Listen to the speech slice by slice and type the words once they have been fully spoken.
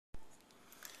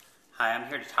Hi, I'm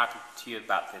here to talk to you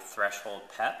about the Threshold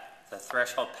PEP. The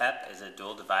Threshold PEP is a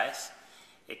dual device.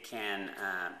 It can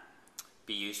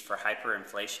be used for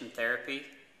hyperinflation therapy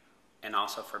and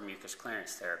also for mucus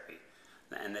clearance therapy.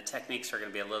 And the techniques are going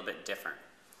to be a little bit different.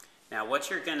 Now, what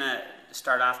you're going to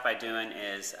start off by doing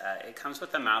is it comes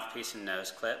with a mouthpiece and nose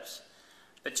clips,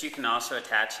 but you can also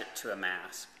attach it to a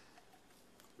mask.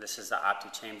 This is the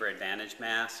OptiChamber Advantage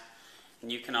mask.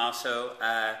 And you can also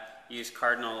use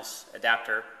Cardinal's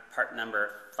adapter part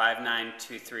number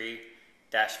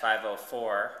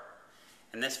 5923-504,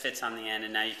 and this fits on the end,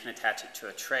 and now you can attach it to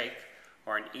a trach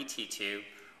or an ET tube,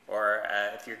 or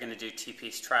if you're going to do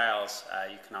T-piece trials,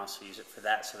 you can also use it for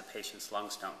that so the patient's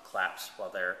lungs don't collapse while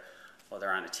they're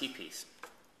on a T-piece.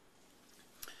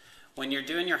 When you're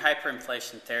doing your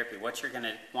hyperinflation therapy, what you're going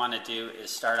to want to do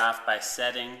is start off by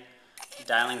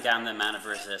dialing down the amount of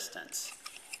resistance.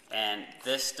 And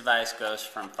this device goes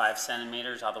from 5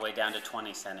 centimeters all the way down to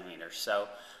 20 centimeters. So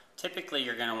typically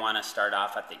you're going to want to start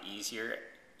off at the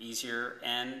easier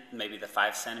end, maybe the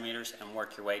 5 centimeters, and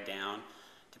work your way down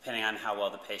depending on how well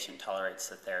the patient tolerates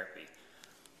the therapy.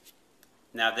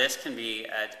 Now this can be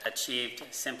achieved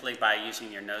simply by using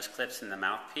your nose clips and the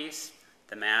mouthpiece,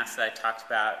 the mask that I talked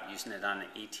about, using it on an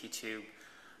ET tube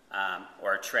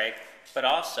or a trach, but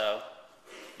also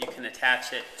you can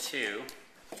attach it to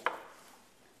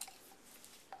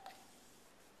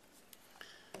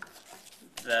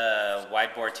the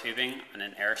wide bore tubing on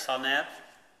an aerosol neb.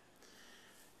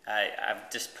 I've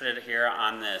just put it here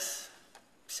on this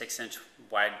 6-inch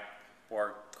wide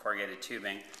bore corrugated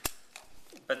tubing,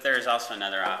 but there's also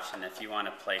another option. If you want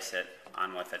to place it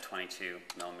on with a 22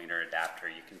 millimeter adapter,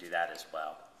 you can do that as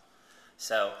well.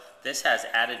 So this has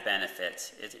added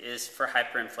benefits. It is for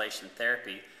hyperinflation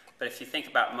therapy, but if you think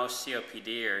about most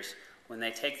COPDers, when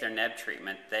they take their neb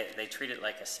treatment, they treat it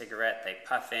like a cigarette. They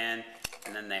puff in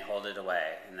and then they hold it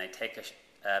away. And they take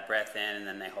a breath in and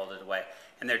then they hold it away.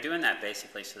 And they're doing that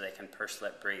basically so they can purse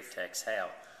lip breathe to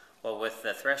exhale. Well, with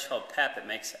the Threshold PEP, it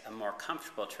makes a more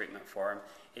comfortable treatment for them.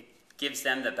 It gives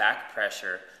them the back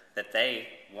pressure that they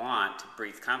want to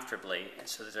breathe comfortably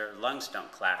so that their lungs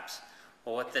don't collapse.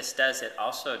 Well, what this does, it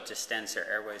also distends their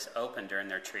airways open during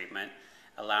their treatment,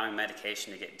 allowing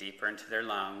medication to get deeper into their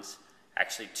lungs,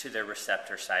 actually to their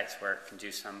receptor sites where it can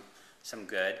do some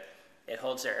good. It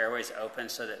holds their airways open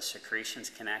so that secretions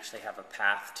can actually have a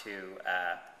path to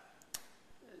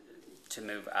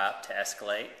move up, to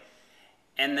escalate.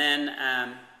 And then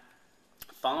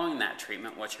following that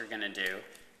treatment, what you're going to do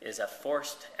is a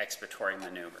forced expiratory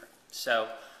maneuver. So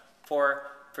for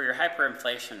your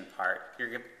hyperinflation part,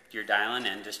 you're dialing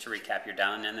in, just to recap, you're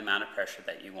dialing in the amount of pressure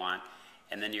that you want,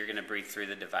 and then you're going to breathe through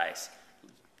the device.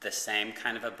 The same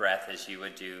kind of a breath as you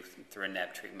would do through a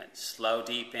neb treatment. Slow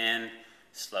deep in,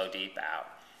 slow deep out.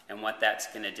 And what that's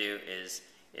going to do is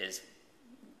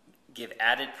give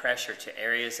added pressure to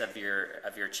areas of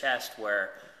your chest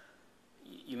where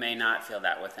you may not feel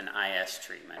that with an IS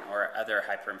treatment or other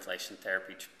hyperinflation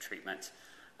therapy treatments.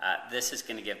 This is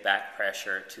going to give back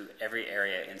pressure to every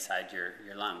area inside your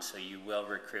lungs, so you will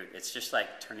recruit. It's just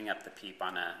like turning up the PEP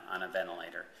on a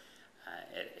ventilator.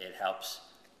 It helps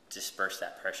disperse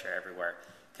that pressure everywhere.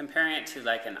 Comparing it to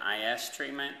like an IS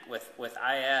treatment, with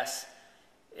IS,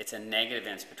 it's a negative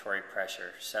inspiratory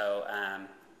pressure. So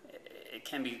it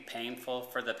can be painful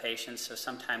for the patients. So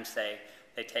sometimes they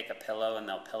take a pillow and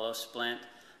they'll pillow splint,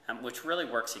 which really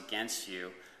works against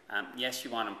you. Yes,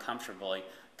 you want them comfortable,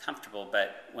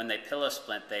 but when they pillow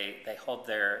splint, they hold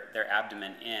their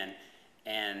abdomen in,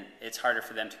 and it's harder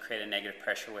for them to create a negative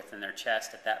pressure within their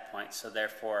chest at that point, so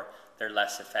therefore they're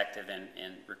less effective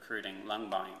in recruiting lung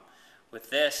volume. With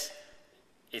this,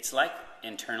 it's like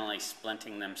internally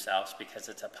splinting themselves because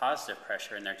it's a positive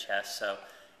pressure in their chest, so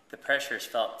the pressure is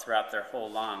felt throughout their whole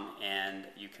lung, and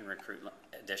you can recruit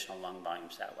additional lung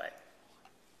volumes that way.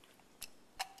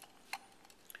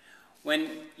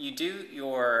 When you do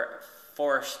your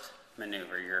forced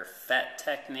maneuver, your FET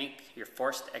technique, your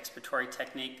forced expiratory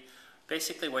technique,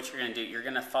 basically what you're going to do, you're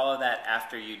going to follow that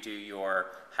after you do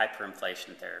your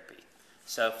hyperinflation therapy.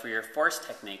 So for your forced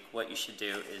technique, what you should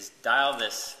do is dial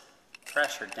this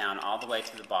pressure down all the way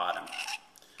to the bottom,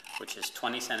 which is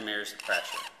 20 centimeters of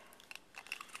pressure.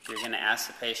 You're going to ask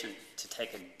the patient to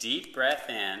take a deep breath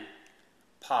in,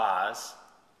 pause,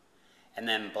 and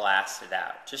then blast it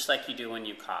out, just like you do when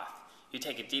you cough. You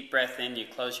take a deep breath in, you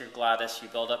close your glottis, you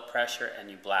build up pressure,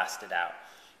 and you blast it out.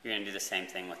 You're going to do the same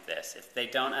thing with this. If they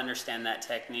don't understand that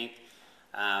technique,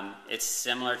 it's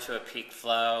similar to a peak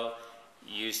flow.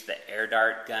 Use the air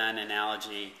dart gun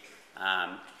analogy.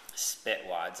 Spit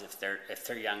wads, if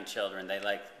they're young children, they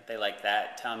like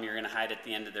that. Tell them you're going to hide at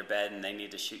the end of their bed and they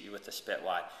need to shoot you with a spit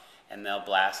wad. and they'll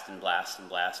blast and blast and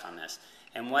blast on this.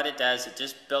 And what it does, it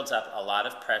just builds up a lot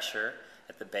of pressure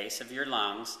at the base of your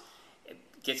lungs. It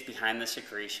gets behind the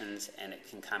secretions, and it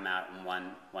can come out in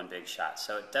one big shot.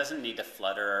 So it doesn't need to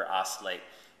flutter or oscillate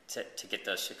to get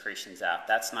those secretions out.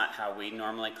 That's not how we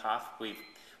normally cough. We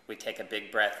take a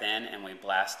big breath in and we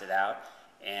blast it out,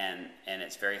 and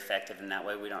it's very effective, and that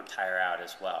way we don't tire out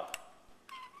as well.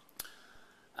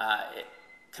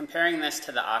 Comparing this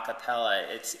to the acapella,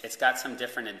 it's got some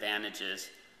different advantages.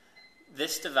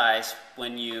 This device,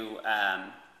 when you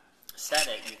set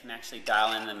it, you can actually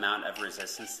dial in the amount of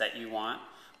resistance that you want.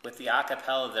 With the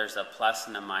acapella, there's a plus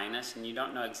and a minus, and you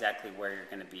don't know exactly where you're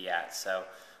going to be at. So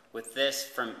with this,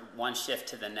 from one shift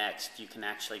to the next, you can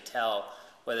actually tell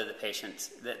whether the patient's,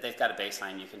 they've got a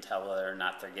baseline. You can tell whether or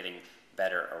not they're getting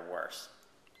better or worse.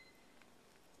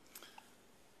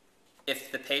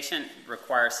 If the patient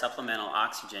requires supplemental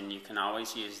oxygen, you can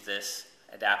always use this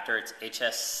adapter. It's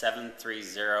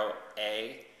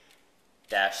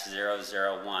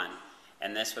HS730A-001,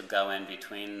 and this would go in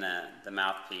between the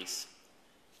mouthpiece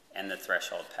and the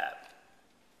threshold PEP.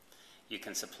 You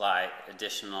can supply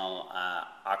additional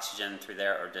oxygen through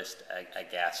there, or just a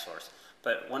gas source.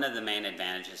 But one of the main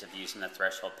advantages of using the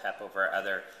threshold PEP over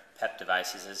other PEP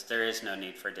devices is there is no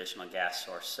need for additional gas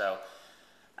source. So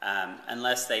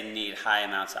unless they need high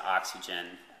amounts of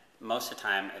oxygen, most of the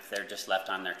time, if they're just left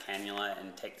on their cannula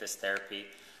and take this therapy,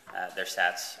 their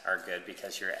sats are good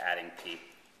because you're adding PEP.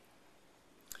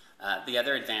 The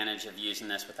other advantage of using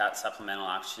this without supplemental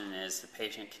oxygen is the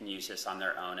patient can use this on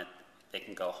their own. They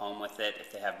can go home with it.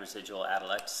 If they have residual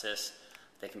atelectasis,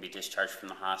 they can be discharged from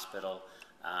the hospital.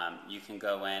 You can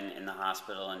go in the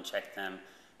hospital and check them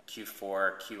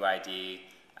Q4, QID,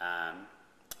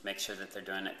 make sure that they're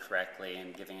doing it correctly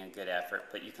and giving a good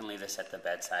effort, but you can leave this at the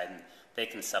bedside, and they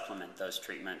can supplement those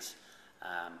treatments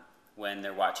when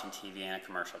they're watching TV and a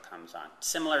commercial comes on.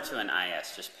 Similar to an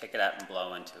IS, just pick it up and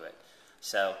blow into it.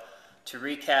 So to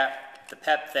recap, the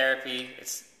PEP therapy,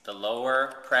 it's the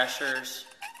lower pressures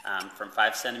from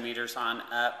 5 centimeters on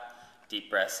up, deep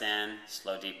breaths in,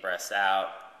 slow deep breaths out,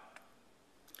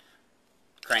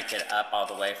 crank it up all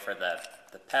the way for the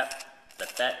PEP, the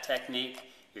PET technique.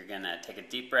 You're going to take a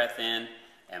deep breath in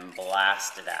and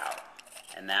blast it out,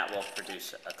 and that will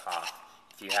produce a cough.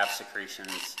 If you have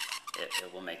secretions,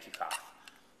 it will make you cough.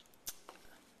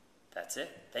 That's it.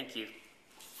 Thank you.